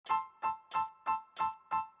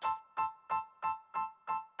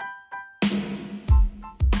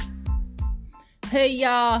Hey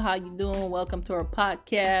y'all, how you doing? Welcome to our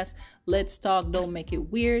podcast. Let's talk, don't make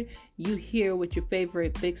it weird. You here with your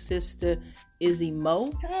favorite big sister, Izzy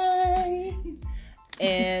Mo. Hey.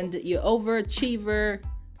 And your overachiever,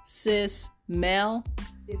 sis Mel.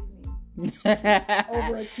 It's me.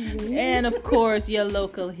 Overachieving. And of course, your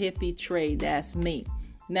local hippie Trey. That's me.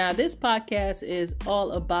 Now, this podcast is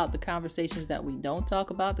all about the conversations that we don't talk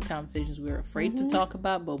about, the conversations we're afraid to talk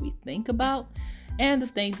about, but we think about, and the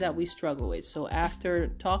things that we struggle with. So after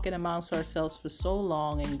talking amongst ourselves for so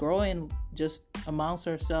long and growing just amongst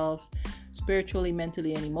ourselves spiritually,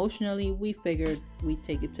 mentally, and emotionally, we figured we'd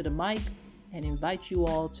take it to the mic and invite you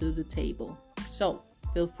all to the table. So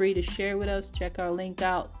feel free to share with us, check our link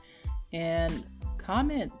out, and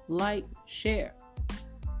comment, like, share.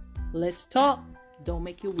 Let's talk. Don't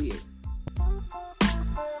make it weird.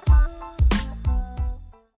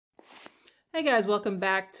 Hey guys, welcome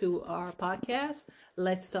back to our podcast.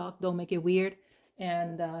 Let's talk, don't make it weird.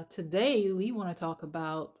 And today we want to talk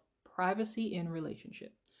about privacy in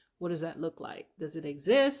relationship. What does that look like? Does it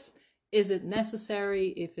exist? Is it necessary?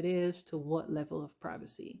 If it is, to what level of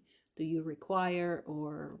privacy do you require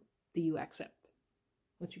or do you accept?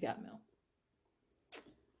 What you got, Mel?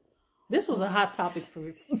 This was a hot topic for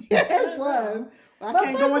me. It was. I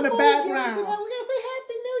can't go in the background. We're going to say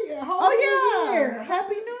Happy New Year. New Year.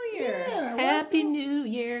 Happy New Year. Yeah, Happy New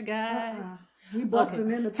Year, guys. We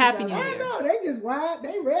busting into Happy New Year. I know. They just wild.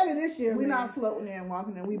 They ready this year. We're not floating in,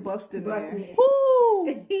 walking in. We busting in.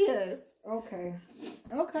 Woo! Yes. Okay.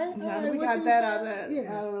 Now Right, we got that out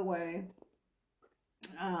of the way.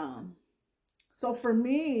 So for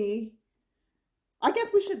me, I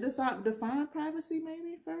guess we should define privacy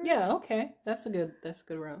maybe first. Yeah, okay. That's a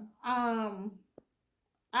good round.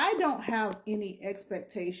 I don't have any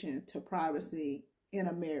expectation to privacy in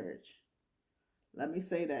a marriage. Let me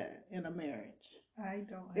say that, in a marriage. I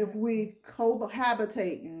don't. If we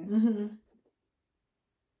cohabitating,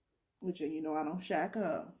 which I don't shack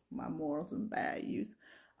up, my morals and values.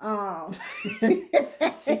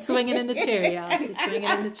 She's swinging in the chair, y'all. She's swinging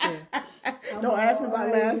in the chair. Don't ask me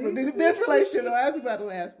about the last one. This relationship, don't ask me about the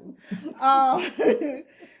last one.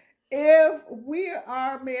 If we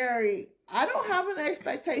are married, I don't have an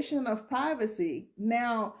expectation of privacy.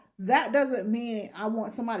 Now, that doesn't mean I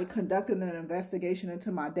want somebody conducting an investigation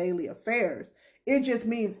into my daily affairs. It just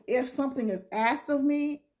means if something is asked of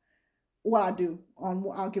me, well, I do.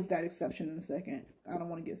 I'll give that exception in a second. I don't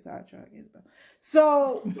want to get sidetracked, Isabel.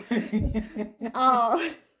 So,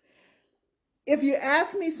 if you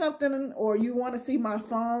ask me something or you want to see my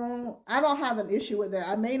phone, I don't have an issue with that.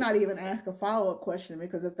 I may not even ask a follow-up question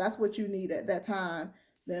because if that's what you need at that time,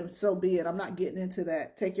 then so be it. I'm not getting into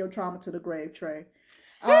that. Take your trauma to the grave, Trey.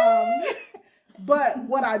 But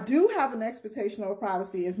what I do have an expectation of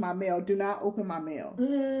privacy is my mail. Do not open my mail.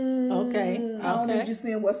 Okay. I don't need you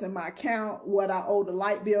seeing what's in my account, what I owe the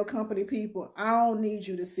light bill company people. I don't need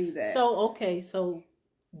you to see that. So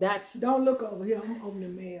that's Don't look over here. I'm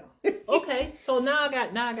opening the mail. okay. So now I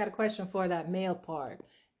got a question for that mail part.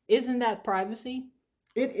 Isn't that privacy?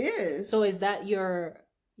 It is. So is that your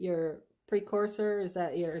precursor? Is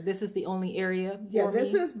that this is the only area?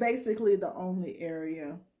 This is basically the only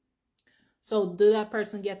area. So do that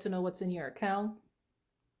person get to know what's in your account?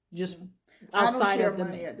 Just outside I don't share of the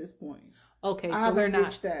money at this point. Okay, I so haven't we're not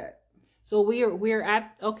reached that. So we're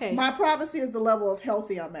at okay. My privacy is the level of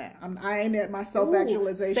healthy I'm at. I ain't at my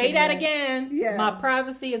self-actualization. Say that again. Yeah. My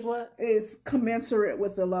privacy is what? Is commensurate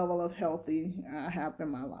with the level of healthy I have in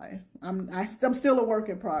my life. I'm still a work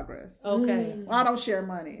in progress. Okay. I don't share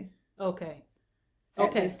money. Okay.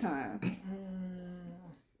 At this time.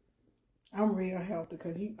 I'm real healthy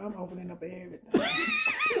because I'm opening up everything.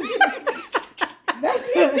 that's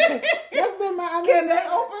been my. Can they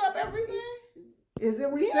open up everything? Is it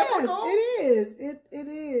reciprocal? Yes, it is. It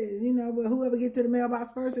is. But whoever get to the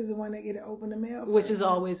mailbox first is the one that get to open the mail. Which is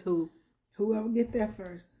always who? Whoever get there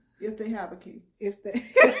first. If they have a key. If they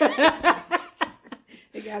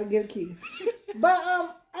they gotta get a key. But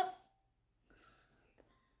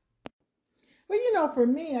for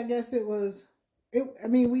me, I guess it was.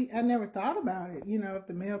 I never thought about it. If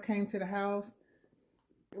the mail came to the house,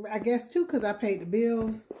 I guess too, because I paid the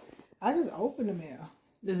bills. I just opened the mail.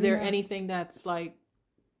 Is there anything that's like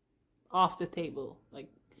off the table? Like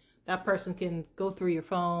that person can go through your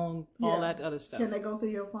phone, all that other stuff. Can they go through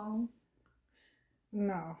your phone?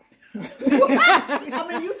 No. I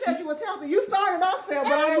mean, you said you was healthy. You started off saying,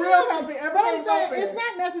 but I'm real healthy. But I'm saying it's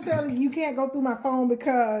not necessarily you can't go through my phone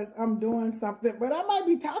because I'm doing something, but I might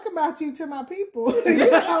be talking about you to my people. So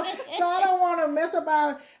I don't want to mess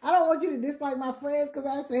about. I don't want you to dislike my friends because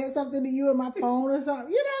I said something to you in my phone or something.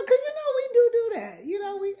 Because we do that.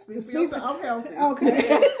 Speak for yourself. I'm healthy.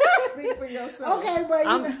 Okay. Speak for yourself. Okay, but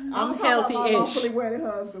I'm healthy-ish. My lawfully wedded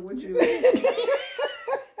husband with you.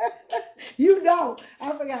 You don't.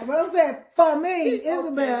 I forgot. But I'm saying for me,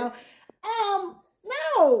 Isabel,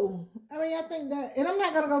 no. I mean, I think that, and I'm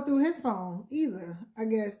not gonna go through his phone either. I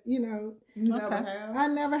guess You never have. I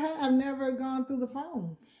never have. I've never gone through the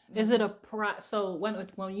phone. Is it so when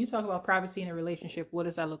you talk about privacy in a relationship, what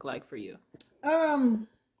does that look like for you?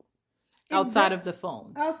 Outside of the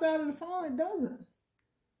phone. Outside of the phone, it doesn't.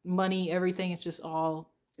 Money, everything is just all.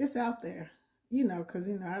 It's out there. Because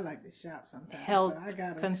I like to shop sometimes. Health, so I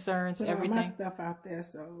gotta concerns, put everything. all my stuff out there,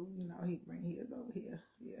 so he bring his over here.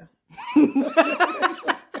 Yeah.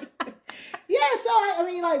 Yeah. So I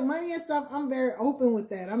mean, like money and stuff. I'm very open with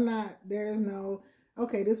that. I'm not. There's no.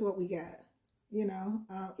 Okay, this is what we got. Even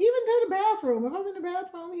to the bathroom. If I'm in the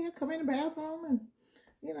bathroom, he'll come in the bathroom, and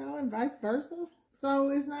and vice versa. So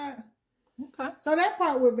it's not. Okay. So that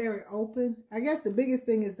part we're very open. I guess the biggest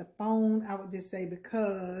thing is the phone. I would just say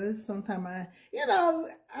because sometimes I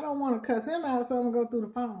don't want to cuss him out, so I'm gonna go through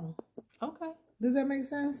the phone. Okay. Does that make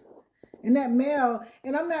sense? And that mail,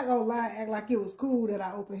 and I'm not gonna lie, act like it was cool that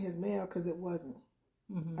I opened his mail because it wasn't.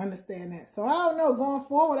 Mm-hmm. Understand that. So I don't know. Going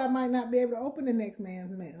forward, I might not be able to open the next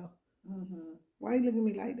man's mail. Mm-hmm. Why you looking at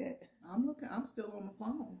me like that? I'm still on the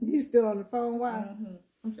phone. You still on the phone? Why? Mm-hmm.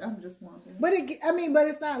 I'm just wondering. But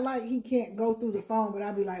it's not like he can't go through the phone. But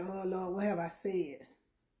I'd be like, oh Lord, what have I said?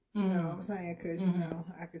 You know what I'm saying? Because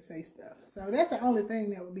I could say stuff. So that's the only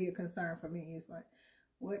thing that would be a concern for me. It's like,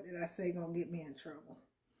 what did I say gonna get me in trouble?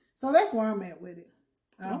 So that's where I'm at with it.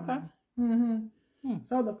 Okay.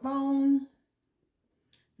 So the phone,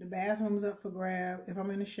 the bathroom's up for grab. If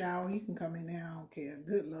I'm in the shower, you can come in there. I don't care.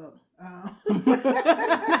 Good luck.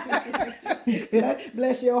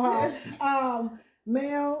 Bless your heart.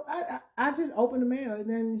 Mail, I just open the mail, and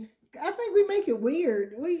then I think we make it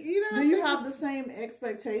weird. Do you have the same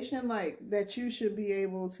expectation, like that you should be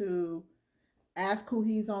able to ask who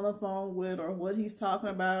he's on the phone with, or what he's talking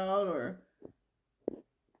about, or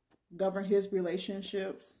govern his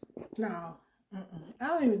relationships? No, I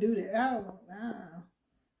don't even do that.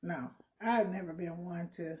 No, I've never been one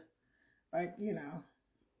to,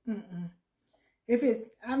 If it's,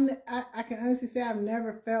 I can honestly say I've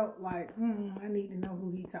never felt like, I need to know who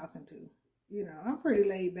he's talking to. I'm pretty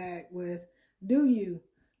laid back with, do you?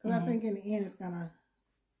 Because I think in the end it's gonna.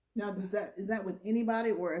 Now, is that with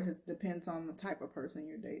anybody, or it depends on the type of person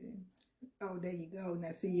you're dating? Oh, there you go.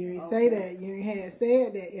 Now, see, you ain't say that. You had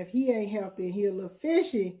said that if he ain't healthy and he a little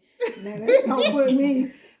fishy, now that's gonna put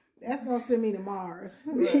me. That's gonna send me to Mars,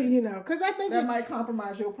 right. Because I think that might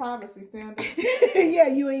compromise your privacy standards. Yeah,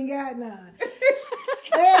 you ain't got none.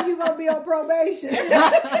 And you gonna be on probation.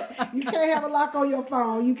 You can't have a lock on your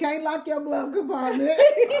phone. You can't lock your glove compartment.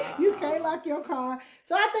 You can't lock your car.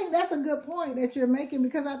 So I think that's a good point that you're making,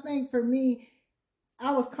 because I think for me,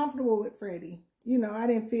 I was comfortable with Freddie. I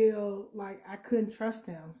didn't feel like I couldn't trust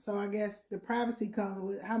him. So I guess the privacy comes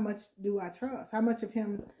with how much do I trust? How much of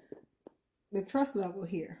him, the trust level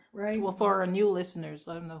here, right? Well, for our new listeners,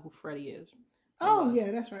 let them know who Freddie is. Oh,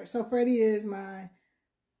 yeah, that's right. So Freddie is my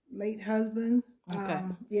late husband. Okay.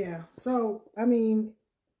 Yeah. So, I mean,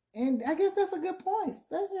 and I guess that's a good point.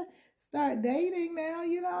 Especially start dating now,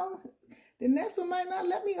 The next one might not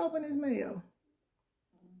let me open his mail.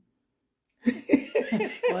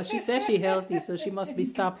 Well, she says she's healthy, so she must be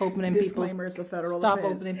stop opening Disclaimer, it's a federal stop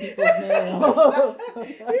offense. opening people's mail.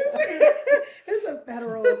 It's a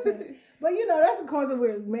federal offense. But that's of course if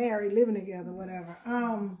we're married, living together, whatever.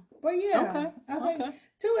 But yeah, okay. I think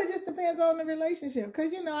too, it just depends on the relationship.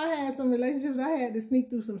 Because I had some relationships I had to sneak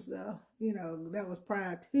through some stuff. That was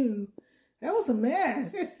prior to. That was a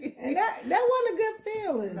mess, and that wasn't a good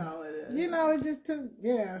feeling. No, it is. It just took.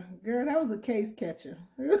 Yeah, girl, that was a case catcher.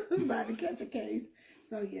 It was about to catch a case.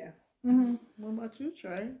 So yeah. Mm-hmm. What about you,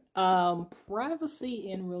 Trey? Privacy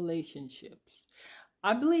in relationships.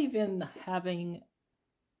 I believe in having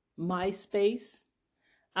my space.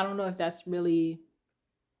 I don't know if that's really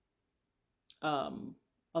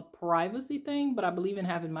a privacy thing, but I believe in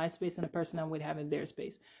having my space and the person I'm with having their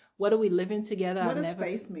space. What are we living together? What does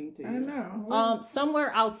space mean to you? I know.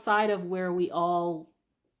 Somewhere outside of where we all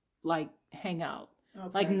hang out.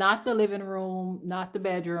 Okay. Not the living room, not the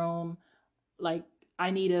bedroom.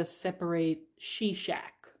 I need a separate she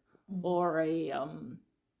shack or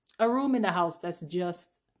a a room in the house that's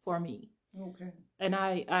just for me. Okay. And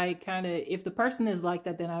I kind of, if the person is like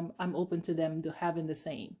that, then I'm open to them to having the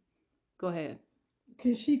same. Go ahead.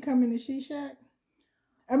 Can she come in the she shack?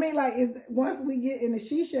 I mean, like, once we get in the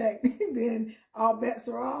she shack, then all bets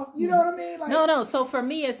are off. You know what I mean? Like, No. So for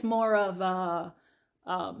me, it's more of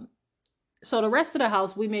so the rest of the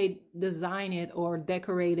house we may design it or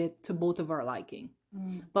decorate it to both of our liking.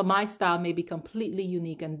 But my style may be completely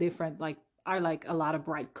unique and different. Like I like a lot of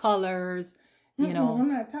bright colors. You know,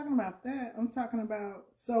 I'm not talking about that. I'm talking about,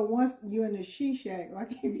 so once you're in the she shack,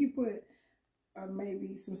 like if you put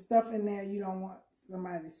maybe some stuff in there you don't want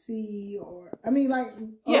somebody to see, or I mean, like,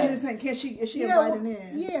 yeah, I'm just saying, is she invited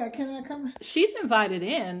in? Yeah, can I come? She's invited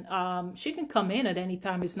in. She can come in at any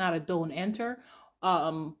time. It's not a don't enter.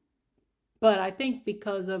 But I think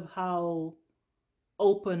because of how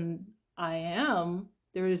open I am,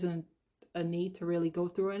 there isn't a need to really go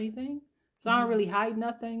through anything. So I don't really hide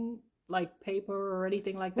nothing like paper or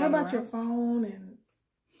anything like that. What about your phone and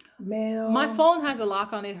mail? My phone has a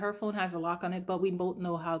lock on it. Her phone has a lock on it, but we both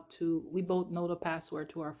know the password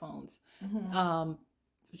to our phones.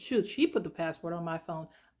 Shoot, she put the password on my phone.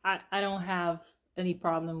 I don't have any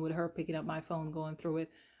problem with her picking up my phone, going through it.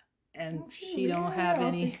 And she don't have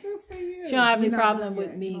any problem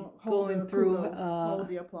with me going through hold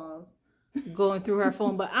the applause. Going through her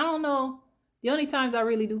phone. But I don't know. The only times I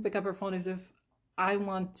really do pick up her phone is if I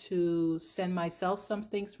want to send myself some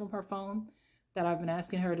things from her phone that I've been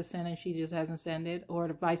asking her to send and she just hasn't sent it, or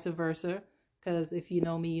the vice versa. Because if you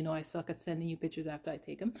know me, you know I suck at sending you pictures after I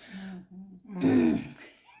take them.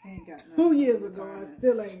 Ain't got 2 years ago, I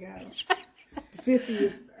still ain't got them.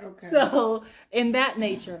 50. Okay. So in that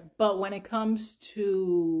nature, but when it comes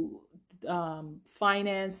to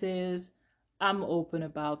finances, I'm open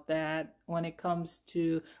about that. When it comes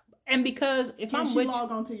to, and because if Can I'm she with,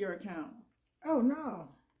 log onto your account? Oh no,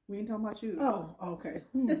 we ain't talking about you. Oh, okay.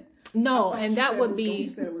 No, and that would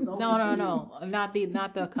be no, not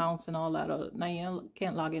the accounts and all that. Now you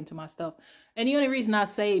can't log into my stuff. And the only reason I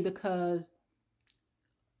say because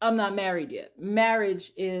I'm not married yet.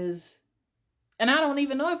 Marriage is. And I don't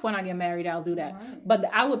even know if when I get married I'll do that. Right. But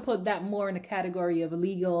I would put that more in the category of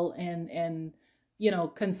legal and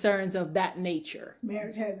concerns of that nature.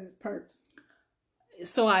 Marriage has its perks.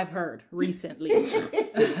 So I've heard recently.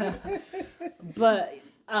 But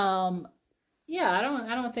yeah, I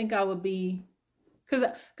don't think I would be, cuz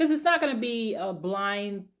it's not going to be a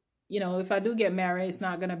blind, if I do get married, it's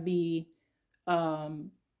not going to be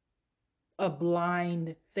a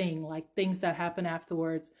blind thing, like things that happen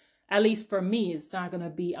afterwards. At least for me, it's not going to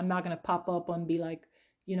be, I'm not going to pop up and be like,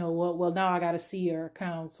 well, now I got to see your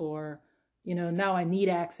accounts, or, now I need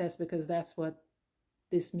access because that's what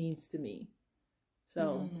this means to me.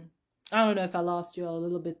 So I don't know if I lost you a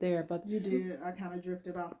little bit there, but you did. I kind of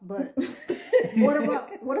drifted off. But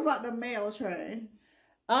what about the mail tray?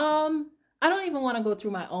 I don't even want to go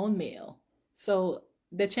through my own mail. So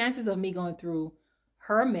the chances of me going through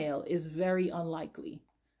her mail is very unlikely.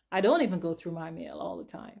 I don't even go through my mail all the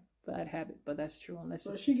time. Bad habit, but that's true. Unless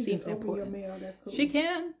so she can seems just open important. Your mail. That's cool. She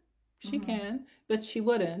can, but she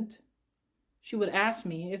wouldn't. She would ask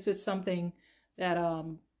me if it's something that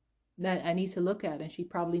that I need to look at, and she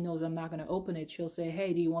probably knows I'm not going to open it. She'll say,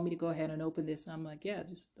 "Hey, do you want me to go ahead and open this?" And I'm like, "Yeah,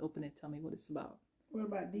 just open it. Tell me what it's about." What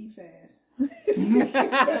about DFAS?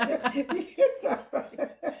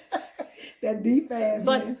 That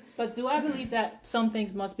DFAS. But do I believe that some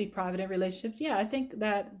things must be private in relationships? Yeah, I think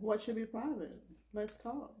that. What should be private? Let's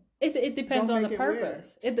talk. It depends on the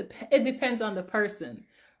purpose. It depends on the person,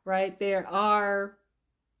 right? There are,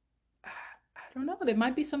 I don't know, there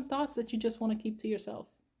might be some thoughts that you just want to keep to yourself.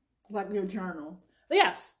 Like your journal.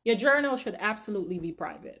 Yes, your journal should absolutely be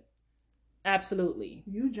private. Absolutely.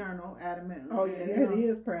 You journal adamantly. Oh yeah, that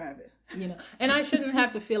is private. And I shouldn't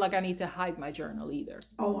have to feel like I need to hide my journal either.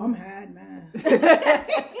 Oh, I'm hiding mine.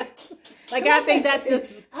 Like, I think that's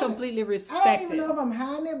just completely respected. I don't even know if I'm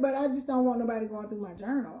hiding it, but I just don't want nobody going through my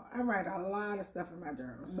journal. I write a lot of stuff in my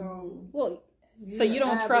journal. So, so you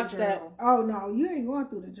don't trust that? Oh, no, you ain't going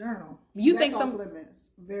through the journal. You think some limits?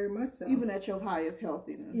 Very much so. Even at your highest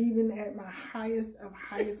healthiness. Even at my highest of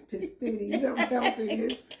highest festivities of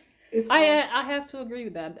healthiness. I have to agree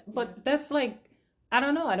with that. But that's like, I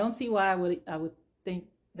don't know. I don't see why I would think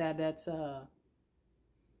that that's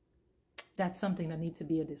something that needs to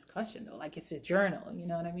be a discussion though. Like, it's a journal, you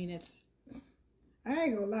know what I mean? I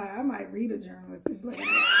ain't gonna lie, I might read a journal if it's like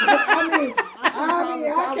that.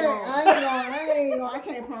 I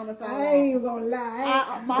can't promise I ain't gonna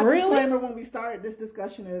lie. My disclaimer when we started this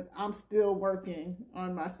discussion is I'm still working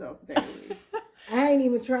on myself daily. I ain't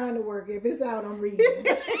even trying to work. If it's out, I'm reading.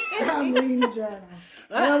 I'm reading the journal.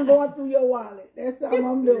 And I'm going through your wallet. That's something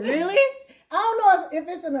I'm doing. Really? I don't know if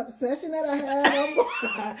it's an obsession that I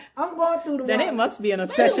have. I'm going through the wallet. Then it must be an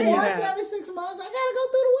obsession you once have. every 6 months, I gotta go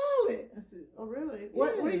through the wallet. I said, oh, really?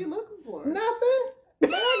 What are you looking for? Nothing. But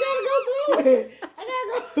I gotta go through it. I gotta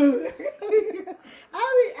go through it.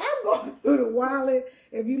 I'm going through the wallet.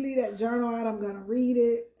 If you leave that journal out, I'm gonna read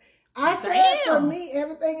it. I said for me,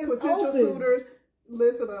 everything is potential open. suitors.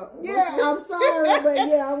 Listen up. Yeah, I'm sorry, but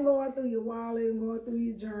yeah, I'm going through your wallet and going through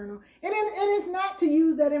your journal, and it's not to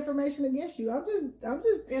use that information against you. I'm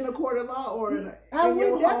just in a court of law or in I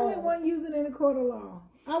would definitely home. wouldn't use it in a court of law.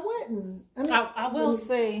 I wouldn't.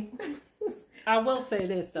 I will say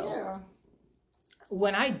this though. Yeah.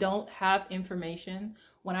 When I don't have information,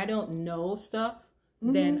 when I don't know stuff,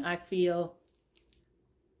 then I feel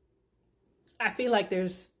like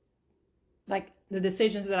there's like the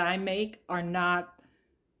decisions that I make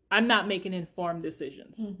I'm not making informed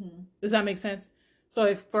decisions. Does that make sense? So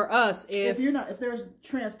if there's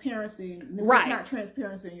transparency, if right, there's not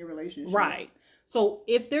transparency in your relationship, right. So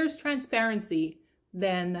if there's transparency,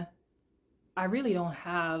 then I really don't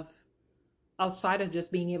have, outside of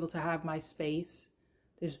just being able to have my space,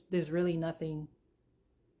 there's really nothing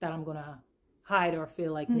that I'm gonna hide or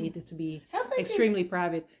feel like needed to be extremely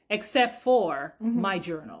private, except for my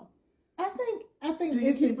journal. I think Do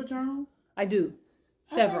you keep a journal? I do.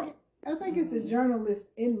 Several. I think it's the journalist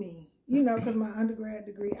in me. You know, because my undergrad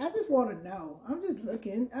degree, I just want to know. I'm just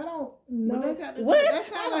looking. I don't know. What? That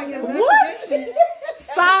sounds like What? investigation. That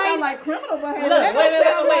sounds like criminal behavior.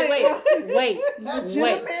 Look, wait. I'm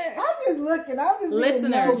just looking. I'm just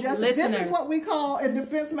Listeners, This is what we call a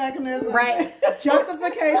defense mechanism. Right.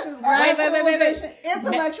 Justification, rationalization,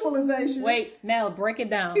 intellectualization. Wait, Nell, break it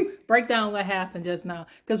down. Break down what happened just now.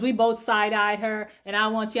 Because we both side-eyed her, and I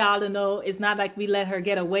want y'all to know it's not like we let her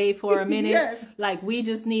get away for a minute. Yes. Like we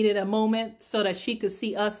just needed a moment so that she could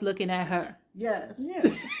see us looking at her. Yes. Yeah.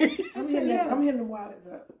 I'm hitting the wallets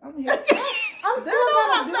up. I'm still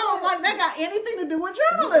That gonna don't sound like that got anything to do with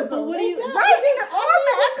journalism. What do you? These are all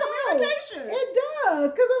mass communication. It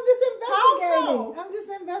does, because I'm just investigating. How so? I'm just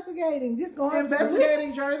investigating. Just going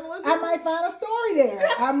Investigating journalism. I might find a story there.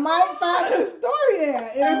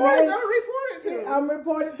 And where are you going to report it to? I'm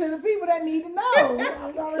reporting to the people that need to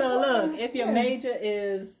know. So look, if your major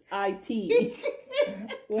is IT,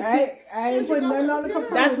 I ain't putting nothing on the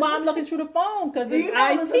computer. that's why I'm looking through the phone, because it's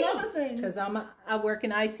Email is another thing. IT. Because I work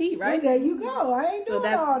in IT, right? Well, there you go. I ain't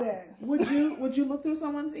doing all that. Would you look through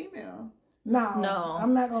someone's email? No.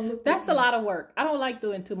 I'm not gonna look. That's a lot of work. I don't like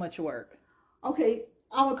doing too much work. Okay,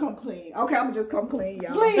 I'm gonna come clean. Okay, I'm gonna just come clean,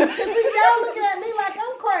 y'all. Please, because y'all looking at me like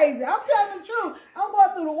I'm crazy. I'm telling the truth. I'm going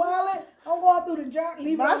through the wallet. I'm going through the journal.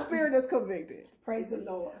 My spirit is convicted. Praise the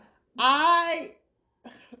Lord. I'm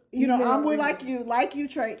like you,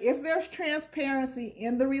 Trey. If there's transparency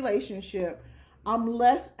in the relationship, I'm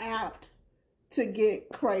less apt to get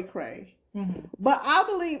cray. But I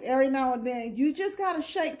believe every now and then you just gotta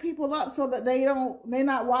shake people up so that they're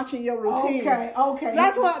not watching your routine. Okay.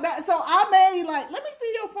 That's so I may let me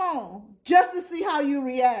see your phone just to see how you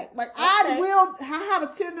react. Like I have a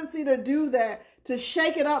tendency to do that, to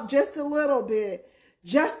shake it up just a little bit.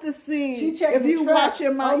 Just to see if you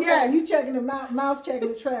watching my you checking the mouse, checking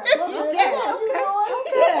the trap. Okay,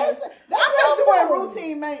 yes. I'm just doing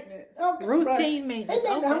routine maintenance. Okay. Routine maintenance.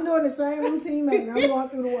 Okay. I'm doing the same routine maintenance. I'm going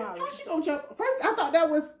through the wallet. How she gonna jump? First, I thought that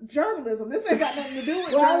was journalism. This ain't got nothing to do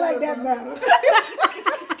with well, journalism. I like that better.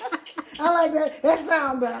 I like that. That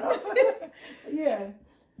sound better. Yeah.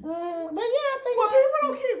 But yeah, I think people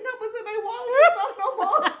don't keep numbers in their wallet and stuff no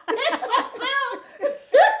more.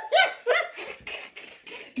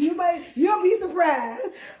 You'll be surprised.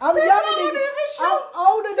 I'm younger than you. I'm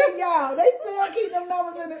older than y'all. They still keep them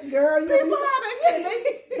numbers in the girl. You'll be surprised.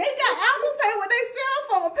 They got Apple Pay with their cell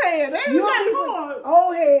phone paying. They got cards.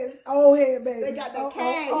 Old head, baby. They got the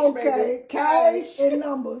cash, okay, baby. cash and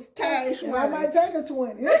numbers. Cash, and I might take a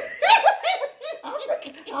 20.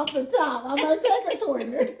 Off the top, I might take a 20.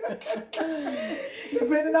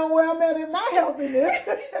 Depending on where I'm at in my healthiness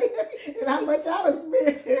and how much I done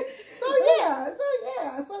spent.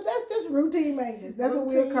 So that's just routine maintenance. That's what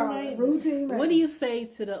we'll call it. Routine maintenance. What do you say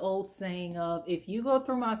to the old saying of, if you go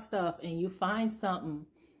through my stuff and you find something,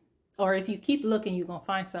 or if you keep looking, you're going to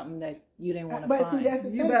find something that you didn't want to find? But see, that's the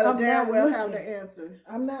thing. You better damn well have the answer.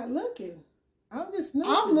 I'm not looking. I'm just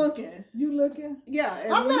snooping. I'm looking. You looking? Yeah.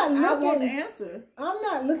 I'm not looking. I want the answer. I'm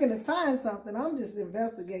not looking to find something. I'm just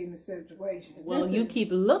investigating the situation. Well, you keep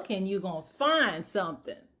looking, you're going to find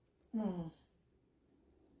something.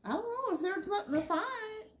 I don't know if there's nothing to find.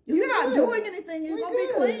 You're not good. doing anything. You're We going to be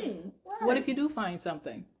good. clean. Right. What if you do find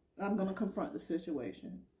something? I'm going to confront the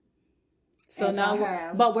situation. So As I now,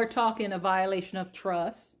 have. but we're talking a violation of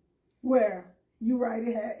trust. Where? You right,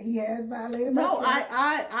 he has violated my No, trust.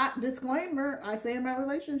 I disclaimer, I say in my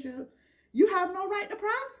relationship, you have no right to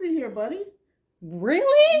privacy here, buddy.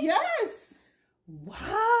 Really? Yes.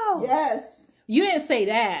 Wow. Yes. You didn't say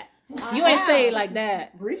that. I You ain't say it have. like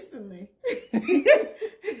that. Recently. You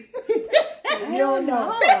don't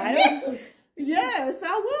know. I don't. Yes,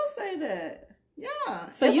 I will say that. Yeah.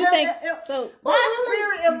 So you think so? My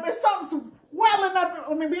spirit, if something's welling up,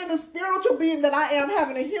 I mean, being a spiritual being that I am,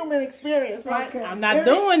 having a human experience, right? Okay. I'm not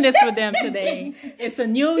doing this with them today. It's a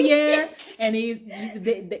new year, and he's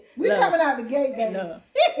We look, coming out the gate, baby. look.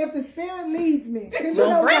 If the spirit leads me, because you Don't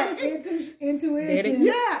know break. what? Intuition.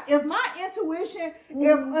 Yeah, if my intuition,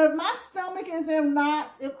 if my stomach is in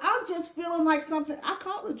knots, if I'm just feeling like something, I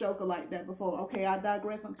caught a joker like that before. Okay, I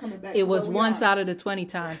digress. I'm coming back. It to was where we once are. out of the 20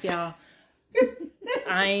 times, y'all.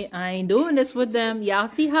 I ain't doing this with them. Y'all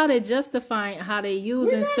see how they justifying how they We're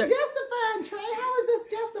using not certain. justifying, Trey. How is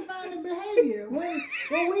this justifying the behavior?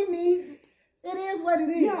 When we need, it is what it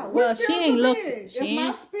is. Yeah, Well, well, she ain't looked- she If my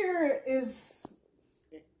ain't- spirit is,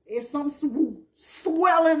 if something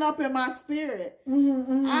swelling up in my spirit,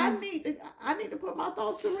 Mm-hmm. I need to put my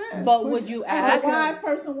thoughts to rest. But would you as ask? a wise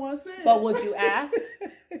person once said. But would you ask?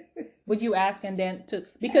 Would you ask and then to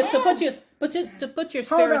because to put your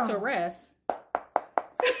spirit on. to rest?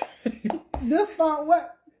 This phone,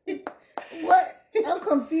 what? I'm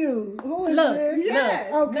confused. Who is Look, this?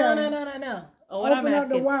 Yes. look. Okay. No. Oh, what Open I'm up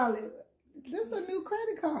the asking. wallet. This is a new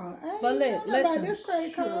credit card. I ain't But know listen, about this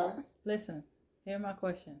credit card. Listen, hear my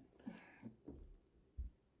question.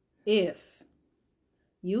 If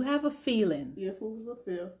you have a feeling, If it was a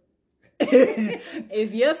fifth.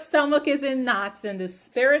 if your stomach is in knots and the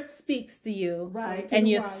spirit speaks to you, Right. and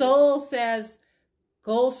the your wallet. soul says,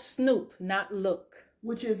 "Go snoop, not look."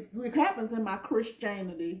 Which happens in my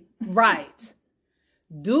Christianity. Right.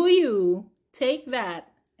 Do you take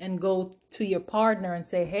that and go to your partner and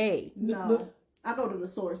say, "Hey, No. I go to the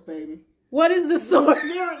source, baby. what is the The source?"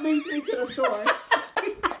 spirit leads me to the source.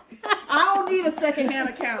 I don't need a secondhand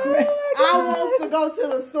account. I want to go to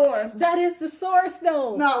the source. That is the source,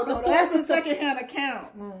 though. No, the that's a is the- secondhand account.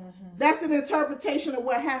 That's an interpretation of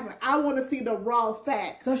what happened. I want to see the raw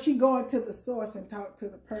facts. So she going to the source and talk to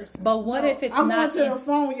the person. But what if it's I'm not? going to the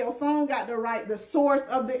phone. Your phone got the source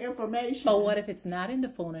of the information. But what if it's not in the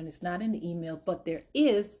phone and it's not in the email, but there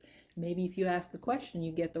is? Maybe if you ask the question,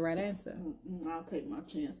 you get the right answer. I'll take my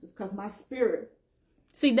chances because my spirit.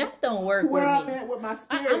 See, that don't work Where I'm with me. at with my I'm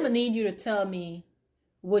spirit. gonna need you to tell me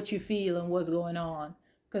what you feel and what's going on,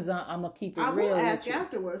 because I'm gonna keep it I real will with ask you.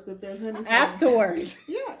 afterwards if there's anything. Afterwards.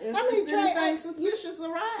 Yeah. If I mean, there's Trey, anything suspicious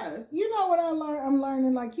arise. You know what I'm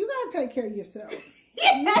learning? Like, you gotta take care of yourself.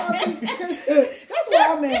 You know, because that's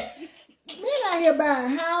where I'm at. Men out here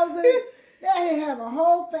buying houses. They out here have a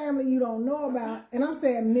whole family you don't know about. And I'm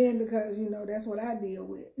saying men because, you know, that's what I deal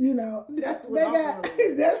with. You know, That's what they I'm got, dealing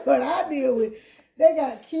with. that's what I deal with. They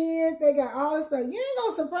got kids. They got all this stuff. You ain't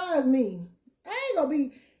gonna surprise me. I ain't gonna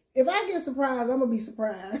be, if I get surprised, I'm gonna be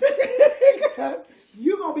surprised. Because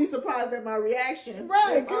You're gonna be surprised at my reaction.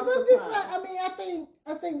 right, if because I'm I'm just surprised. like, I mean,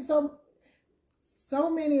 I think so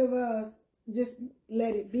many of us just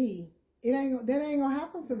let it be. That ain't gonna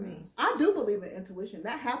happen for me. I do believe in intuition.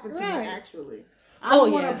 That happened to Right. me actually. I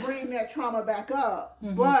don't want yeah. to bring that trauma back up,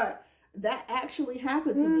 but that actually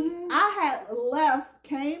happened to me. I had left,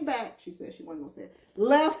 came back. She said she wasn't gonna say it.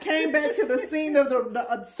 Left, came back to the scene of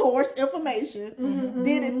the source information.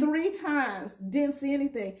 Did it 3 times. Didn't see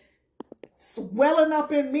anything. Swelling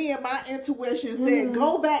up in me, and my intuition said,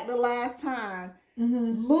 "Go back the last time."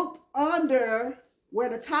 Looked under where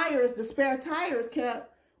the spare tires kept.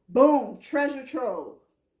 Boom, treasure trove.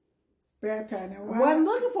 Spare time. Now, why? Wasn't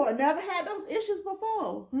looking for it. Never had those issues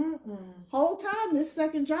before. Whole time this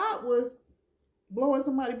second job was blowing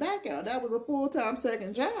somebody back out. That was a full-time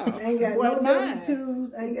second job. Ain't got Wasn't no mine.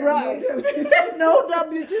 W-2s. Ain't got Right. no W-2s. No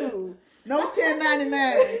W-2. No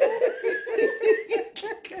 1099.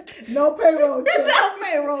 No payroll check. No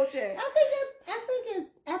payroll check.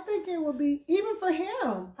 I think it would be even for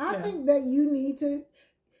him. I Yeah. think that you need to,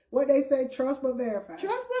 what they say, trust but verify.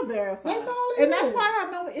 Trust but verify. That's all it And that's is. why I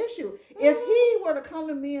have no issue. If he were to come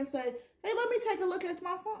to me and say, "Hey, let me take a look at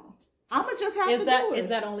my phone," I'ma just have Is to that do it. is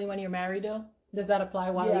that only when you're married though? Does that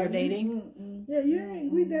apply while Yeah, you're dating? Mm-mm. Yeah, you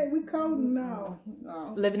ain't. We coding now.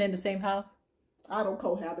 No, Living in the same house? I don't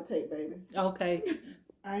cohabitate, baby. Okay.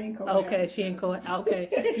 I ain't coding. Okay, she ain't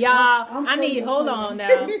okay. Y'all, I'm I need, single, hold single. on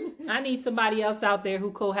now. I need somebody else out there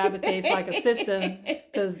who cohabitates like a sister,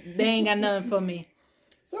 because they ain't got nothing for me.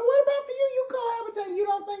 So what about for you? You cohabitate. You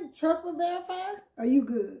don't think trust but verify? Are you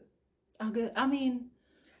good? I'm good. I mean,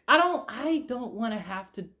 I don't want to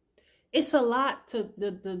have to. It's a lot to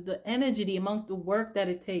the energy, the amount of work that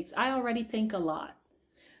it takes. I already think a lot.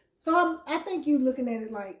 So I think you looking at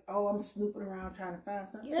it like, oh, I'm snooping around trying to find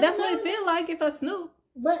something. That's what it feel like if I snoop.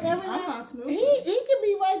 But every I'm now not snooping. he can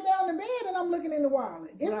be right there on the bed and I'm looking in the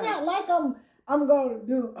wallet. It's Right. not like I'm gonna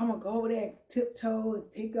go over there, tiptoe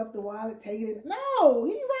and pick up the wallet, take it in. No,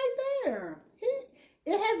 he's right there.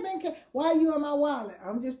 It has been. Why are you in my wallet?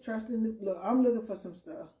 I'm just trusting. Look, I'm looking for some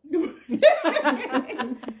stuff.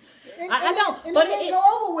 I know, and but it didn't go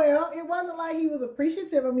over well. It wasn't like he was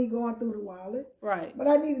appreciative of me going through the wallet. Right. But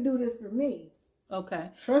I need to do this for me. Okay.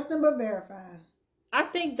 Trusting but verifying. I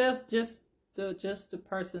think that's just the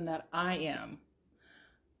person that I am.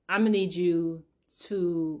 I'm gonna need you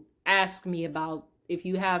to ask me about if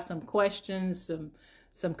you have some questions,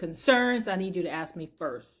 some concerns. I need you to ask me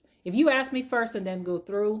first. If you ask me first and then go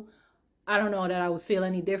through, I don't know that I would feel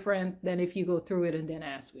any different than if you go through it and then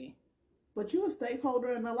ask me. But you a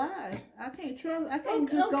stakeholder in the lie. I can't trust. I can't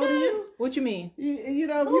just Okay. go to you. What you mean? You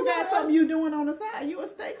know, if you got something you doing on the side, you a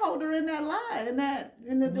stakeholder in that lie,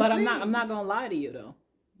 in the deceit. But I'm not gonna lie to you though.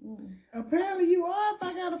 Apparently you are. If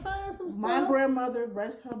I gotta find some stuff. My grandmother,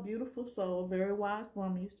 rest her beautiful soul, very wise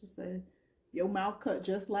woman, used to say, "Your mouth cut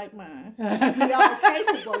just like mine. We all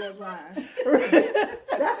capable of lying."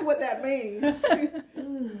 That's what that means.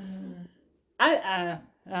 I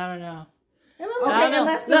don't know. Okay, and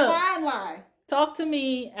let's define lie. Talk to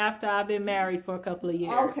me after I've been married for a couple of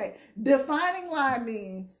years. Okay, defining lie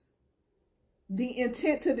means the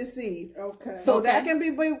intent to deceive. Okay. So that can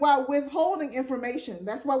be while withholding information.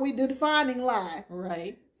 That's why we defining lie.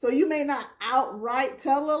 Right. So you may not outright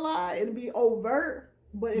tell a lie; it'll be overt.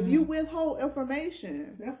 But if you withhold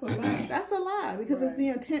information, That's a lie. that's a lie because it's the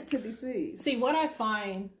intent to deceive. See, what I've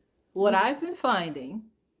been finding,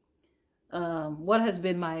 what has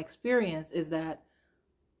been my experience is that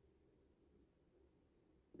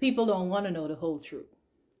people don't want to know the whole truth.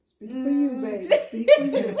 Speak for you, baby. Speak for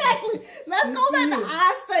you. Exactly. Let's go back to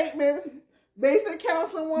I statements. Basic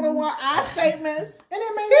Counseling 101, I statements. And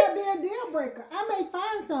it may not be a deal breaker. I may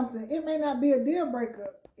find something. It may not be a deal breaker.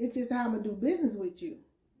 It's just how I'm going to do business with you.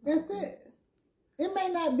 That's it. It may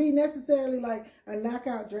not be necessarily like a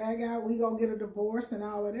knockout, drag out, we going to get a divorce and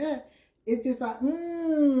all of that. It's just like,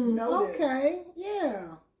 okay,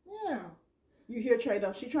 yeah. You hear trade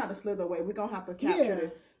off. She trying to slither away. We're going to have to capture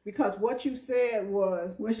this. Because what you said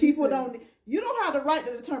was, you don't have the right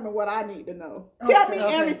to determine what I need to know. Tell me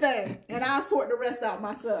everything, and I'll sort the rest out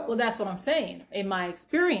myself. Well, that's what I'm saying. In my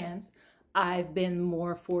experience, I've been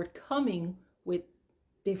more forthcoming with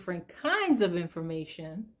different kinds of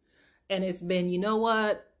information. And it's been, you know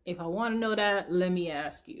what? If I want to know that, let me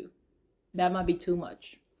ask you. That might be too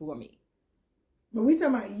much for me. But we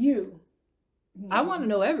talking about you. I want to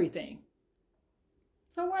know everything.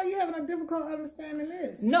 So why are you having a difficult understanding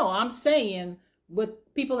this? No, I'm saying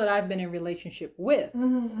with people that I've been in relationship with,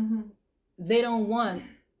 they don't want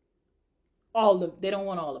all of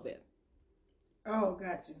it. Oh,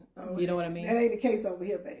 gotcha. Oh, You know what I mean? That ain't the case over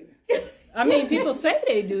here, baby. I mean, people say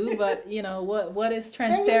they do, but you know what is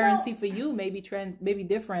transparency for you may be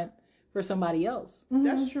different for somebody else.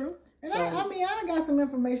 That's true. And I done got some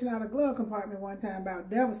information out of the glove compartment one time about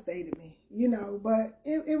devastated me, but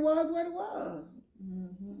it was what it was.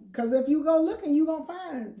 Because if you go looking, you gonna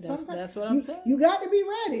find. That's what I'm saying. You got to be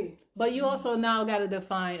ready. But you also now got to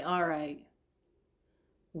define. All right,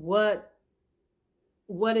 what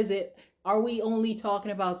is it? Are we only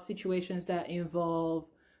talking about situations that involve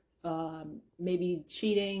maybe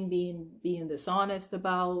cheating, being dishonest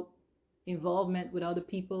about involvement with other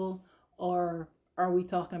people, or are we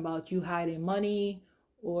talking about you hiding money,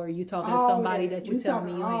 or you talking to somebody that you tell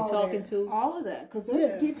me you ain't talking to? All of that, because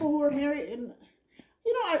there's people who are married, and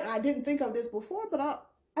I didn't think of this before, but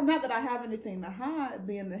I'm not that I have anything to hide,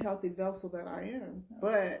 being the healthy vessel that I am,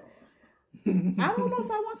 but I don't know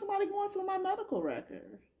if I want somebody going through my medical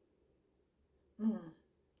record.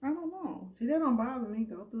 I don't know. See, that don't bother me.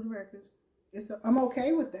 Go through the records. I'm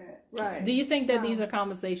okay with that. Right. Do you think that these are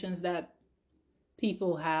conversations that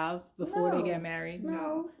people have before they get married?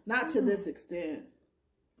 No, not to this extent.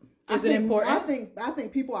 Is it important? I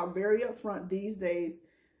think people are very upfront these days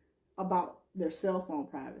about their cell phone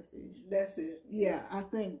privacy. That's it. Yeah, I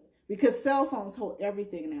think because cell phones hold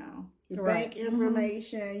everything now. Your bank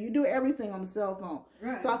information, you do everything on the cell phone.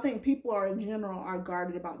 Right. So I think people are in general are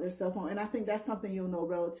guarded about their cell phone, and I think that's something you'll know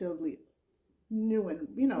relatively new and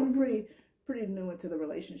pretty new into the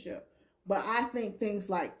relationship. But I think things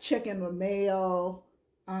like checking the mail,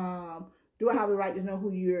 do I have the right to know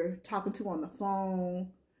who you're talking to on the phone?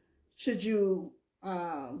 should you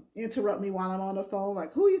interrupt me while I'm on the phone?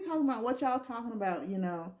 Like, who are you talking about? What y'all talking about? You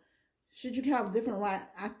know, should you have different right?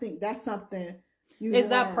 I think that's something you Is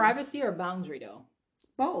that learn. privacy or boundary though?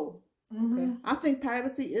 Both. Okay. I think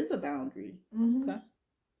privacy is a boundary. Okay.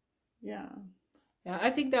 Yeah. Yeah, I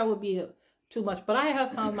think that would be too much. But I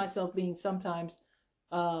have found myself being sometimes,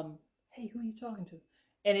 hey, who are you talking to?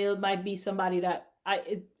 And it might be somebody that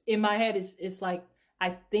in my head it's like,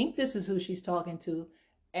 I think this is who she's talking to,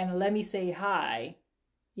 and let me say hi,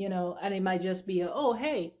 you know, and it might just be oh,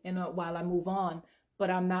 hey, and while I move on, but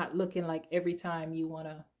I'm not looking like every time you want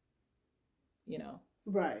to, you know.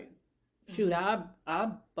 Right. Shoot, I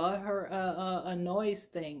bought her a noise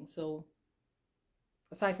thing, so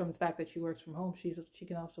aside from the fact that she works from home, she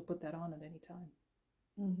can also put that on at any time.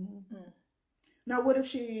 Mm-hmm. Now, what if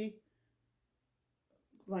she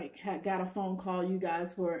like had got a phone call? You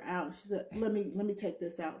guys were out. She said, "Let me take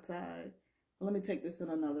this outside. Let me take this in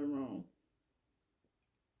another room."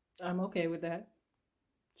 I'm okay with that.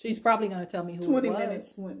 She's probably gonna tell me who 20 it was.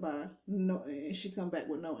 minutes went by. No, and she come back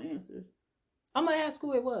with no answers. I'm gonna ask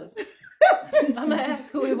who it was. I'm gonna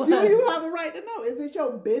ask who it was. Do you have a right to know? Is it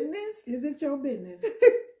your business? Is it your business?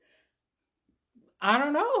 I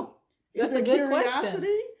don't know. That's Is it a good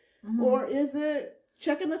curiosity, question. or is it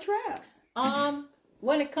checking the traps?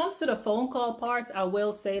 When it comes to the phone call parts, I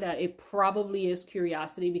will say that it probably is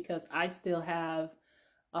curiosity because I still have,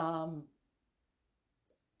 I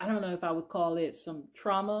don't know if I would call it some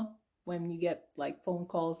trauma when you get like phone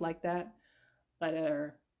calls like that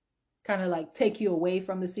are kind of like take you away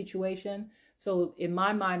from the situation. So in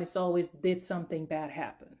my mind, it's always, did something bad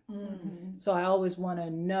happen? Mm-hmm. So I always want to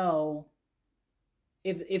know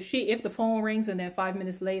if the phone rings and then 5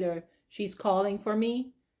 minutes later she's calling for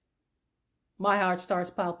me, my heart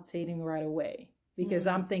starts palpitating right away because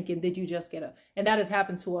I'm thinking, did you just get and that has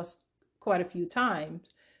happened to us quite a few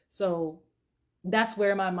times. So that's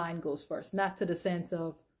where my mind goes first, not to the sense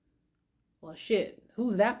of, well, shit,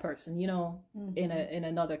 who's that person? You know, in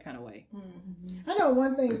another kind of way. Mm-hmm. I know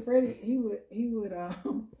one thing, Freddie, he would,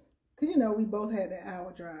 cause you know we both had that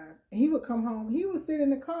hour drive. He would come home. He would sit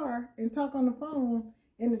in the car and talk on the phone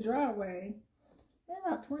in the driveway, in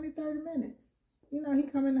about 20, 30 minutes. You know, he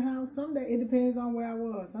come in the house. Some days, it depends on where I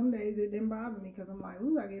was. Some days it didn't bother me because I'm like,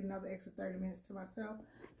 ooh, I get another extra 30 minutes to myself.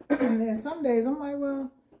 And then some days I'm like,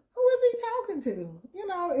 well, who is he talking to? You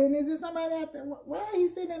know, and is it somebody out there? Why is he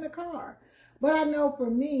sitting in the car? But I know for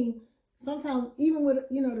me, sometimes even with,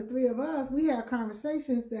 you know, the three of us, we have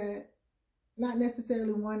conversations that not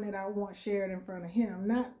necessarily one that I want shared in front of him.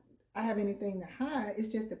 Not I have anything to hide. It's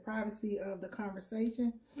just the privacy of the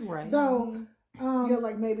conversation. Right. So You're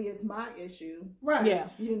like, maybe it's my issue. right. Yeah.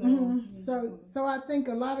 You know. Mm-hmm. So I think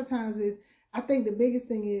a lot of times I think the biggest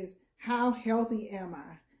thing is, how healthy am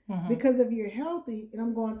I? Mm-hmm. Because if you're healthy, and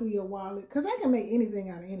I'm going through your wallet, because I can make anything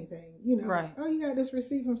out of anything, you know. Right. Oh, you got this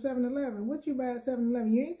receipt from 7-Eleven. What you buy at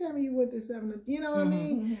 7-Eleven? You ain't telling me you went to 7-Eleven. You know what I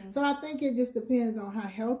mean? Mm-hmm. So I think it just depends on how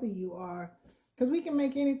healthy you are, because we can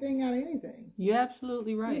make anything out of anything. You're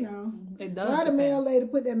absolutely right. You know, it does. why the mail lady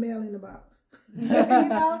put that mail in the box? You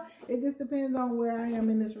know, it just depends on where I am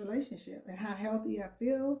in this relationship and how healthy I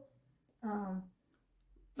feel.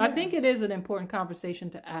 I think it is an important conversation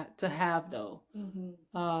to have, though,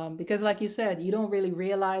 because, like you said, you don't really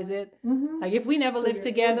realize it. Mm-hmm. Like if we never lived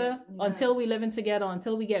together, Yeah. until we living together,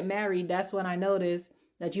 until we get married, that's when I notice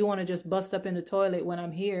that you want to just bust up in the toilet when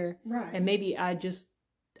I'm here, Right. and maybe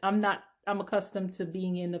I'm accustomed to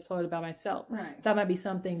being in the toilet by myself. Right. So that might be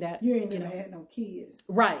something that You ain't never had no kids.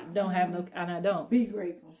 Right. Don't have no, and I don't. Be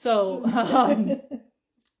grateful. So,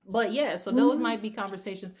 but yeah, so those might be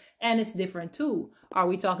conversations, and it's different too. Are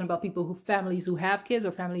we talking about families who have kids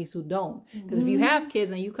or families who don't? Because if you have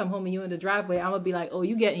kids and you come home and you're in the driveway, I'm gonna be like, oh,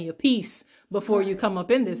 you getting your piece before you come up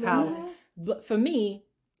in this house. But for me,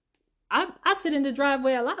 I sit in the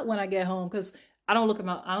driveway a lot when I get home because I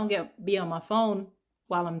don't be on my phone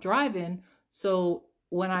while I'm driving. So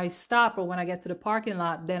when I stop or when I get to the parking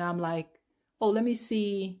lot, then I'm like, oh, let me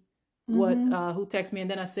see what who texts me,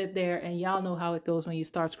 and then I sit there, and y'all know how it goes when you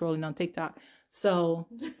start scrolling on TikTok. So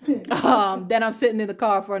then I'm sitting in the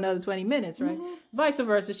car for another 20 minutes, right? Vice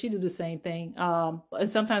versa, she do the same thing. And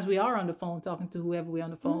sometimes we are on the phone talking to whoever we're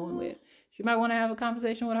on the phone with. She might want to have a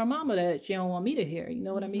conversation with her mama that she don't want me to hear. You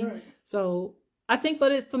know what I mean? Right. So I think,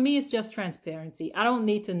 for me, it's just transparency. I don't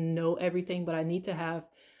need to know everything, but I need to have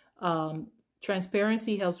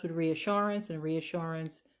transparency. Helps with reassurance, and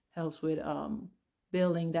reassurance helps with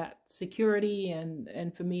building that security,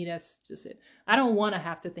 and for me, that's just it. I don't want to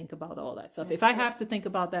have to think about all that stuff. If I have to think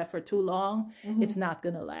about that for too long, it's not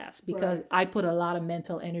gonna last, because I put a lot of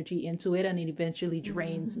mental energy into it, and it eventually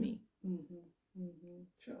drains me.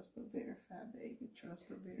 Trust but verify, baby. Trust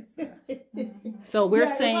but verify. So we're If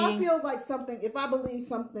I saying, feel like something, if I believe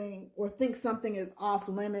something or think something is off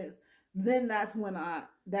limits, then that's when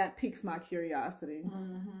that piques my curiosity.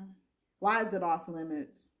 Why is it off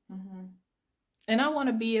limits? and I want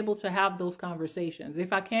to be able to have those conversations.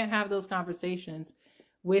 If I can't have those conversations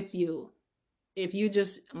with you, if you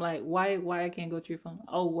just, I'm like, why I can't go to your phone?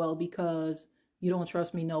 Oh, well, because you don't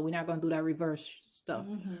trust me. No, we're not going to do that reverse stuff.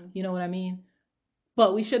 You know what I mean?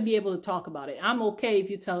 But we should be able to talk about it. I'm okay if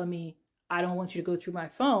you're telling me I don't want you to go through my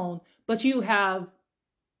phone, but you have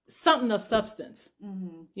something of substance.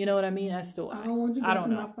 You know what I mean? That's the way. I don't want you to go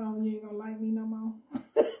through my phone. You ain't gonna like me no more.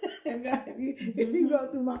 if you go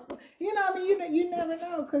through my phone, you know what I mean. You never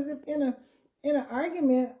know, because if in an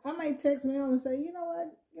argument, I might text Mel and say, you know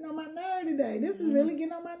what, my nerve today. This is really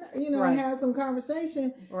getting on my nerve. Right. Have some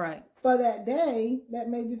conversation. Right. For that day, that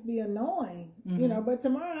may just be annoying. But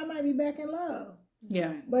tomorrow I might be back in love.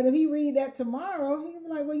 Yeah. But if he read that tomorrow, he'll be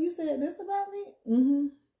like, well, you said this about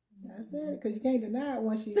me? I said it, because you can't deny it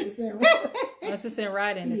once you said it. Once it's in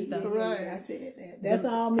writing and stuff. Right. I said that. That's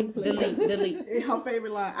all me, please. Delete. Her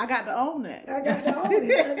favorite line. I got to own that. I got to own it.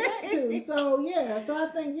 I got to. So, yeah. So, I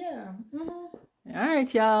think, yeah. All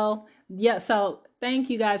right, y'all. Yeah, so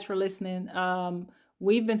thank you guys for listening.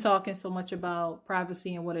 We've been talking so much about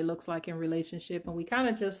privacy and what it looks like in relationship, and we kind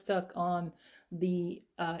of just stuck on the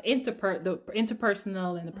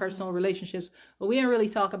interpersonal and the personal relationships, but we didn't really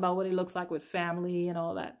talk about what it looks like with family and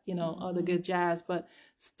all that, all the good jazz. But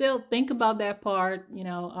still, think about that part.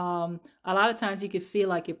 A lot of times you could feel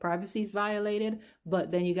like your privacy is violated, but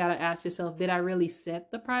then you got to ask yourself, did I really set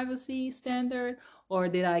the privacy standard, or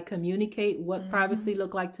did I communicate what privacy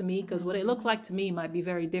looked like to me? Because what it looks like to me might be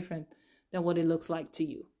very different than what it looks like to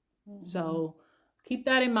you. So keep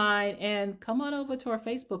that in mind, and come on over to our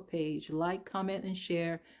Facebook page. Like, comment, and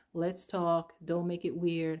share. Let's talk. Don't make it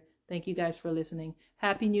weird. Thank you guys for listening.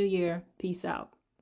 Happy New Year. Peace out.